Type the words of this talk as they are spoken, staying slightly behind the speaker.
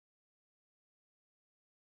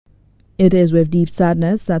It is with deep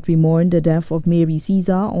sadness that we mourn the death of Mary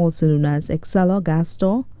Caesar, also known as Excella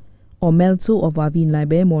Gastor, or Melto of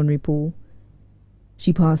Avin-Libe, mon repos.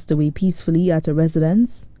 She passed away peacefully at her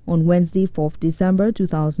residence on Wednesday, 4th December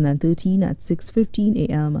 2013 at 6:15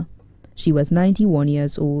 a.m. She was 91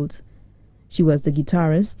 years old. She was the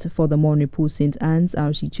guitarist for the Mon Repos St. Anne's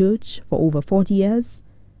Archichurch for over 40 years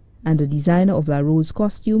and the designer of La Rose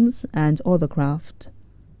costumes and other craft.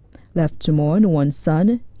 Left to mourn one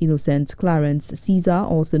son, Innocent Clarence Caesar,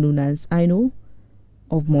 also known as Ino,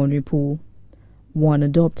 of Mon Repos. One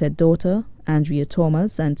adopted daughter, Andrea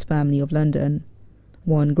Thomas and family of London.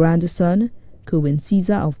 One grandson, Cohen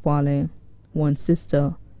Caesar of Poile. One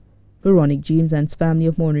sister, Veronique James and family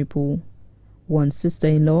of Mon Repos. One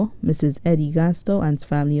sister-in-law, Mrs. Eddie Gastor and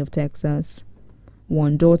family of Texas.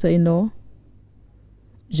 One daughter-in-law,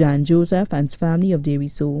 Jean Joseph and family of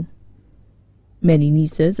Deriso. Many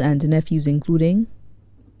nieces and nephews including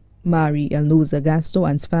Marie Elnoza Gastor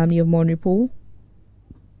and family of Mon Repos,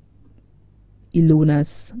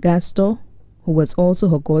 Ilonas Gastor, who was also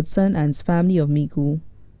her godson and family of Miku,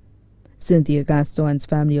 Cynthia Gastor and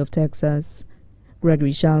family of Texas,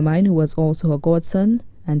 Gregory Chalmine, who was also her godson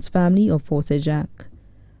and family of Forcejac,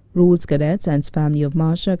 Rose Cadet and family of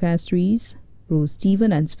Marcia Castries, Rose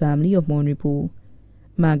Stephen and family of Mon Repos,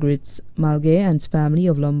 Margaret Malguet and family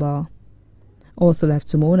of Lombard. Also left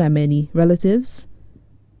to mourn are many relatives: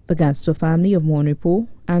 the Gastor family of Mon Repos,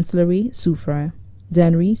 Ancillary, Soufrière,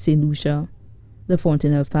 Dennery, St. Lucia, the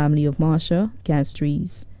Fontenelle family of Marcia,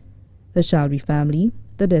 Castries, the Shalby family,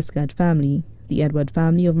 the Descartes family, the Edward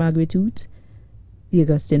family of Marguerite, the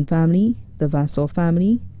Augustin family, the Vassor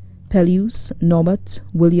family, Pelleus, Norbert,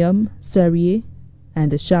 William, Serrier,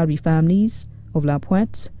 and the Shalby families of La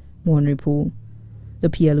Pointe, Mon Repos, the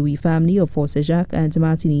Pierre-Louis family of Forcejac and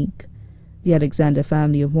Martinique, the Alexander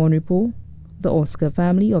family of Mon Repos, the Oscar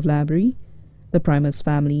family of Labrie, the Primus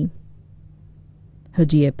family. Her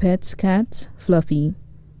dear pet cat, Fluffy.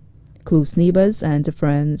 Close neighbors and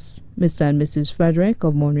friends: Mr. and Mrs. Frederick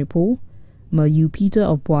of Mon Repos, Mayu Peter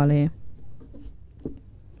of Poile,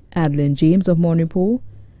 Adeline James of Mon Repos,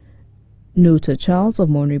 Nota Charles of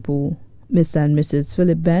Mon Repos, Mr. and Mrs.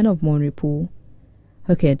 Philip Ben of Mon Repos,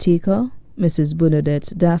 her caretaker, Mrs.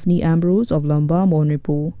 Bernadette Daphne Ambrose of Lombard, Mon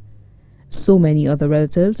Repos. So many other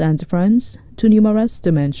relatives and friends, too numerous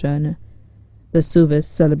to mention. The service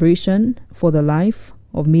celebration for the life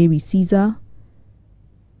of Mary Caesar,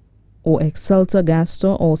 or Excelta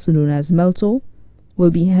Gastor, also known as Melto, will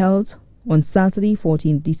be held on Saturday,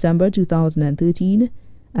 14th December 2013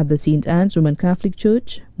 at the St. Anne's Roman Catholic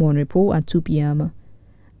Church, Mon Repos, at 2 p.m.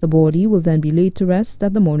 The body will then be laid to rest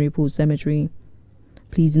at the Mon Repos Cemetery.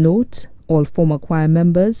 Please note, all former choir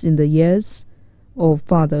members in the years of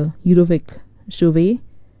Father Ludovic Chauvet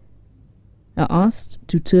are asked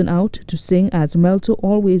to turn out to sing as Melto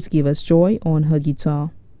always gave us joy on her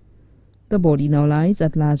guitar. The body now lies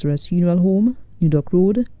at Lazarus Funeral Home, New Dock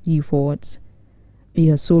Road, Beaufort. May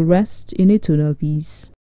her soul rest in eternal peace.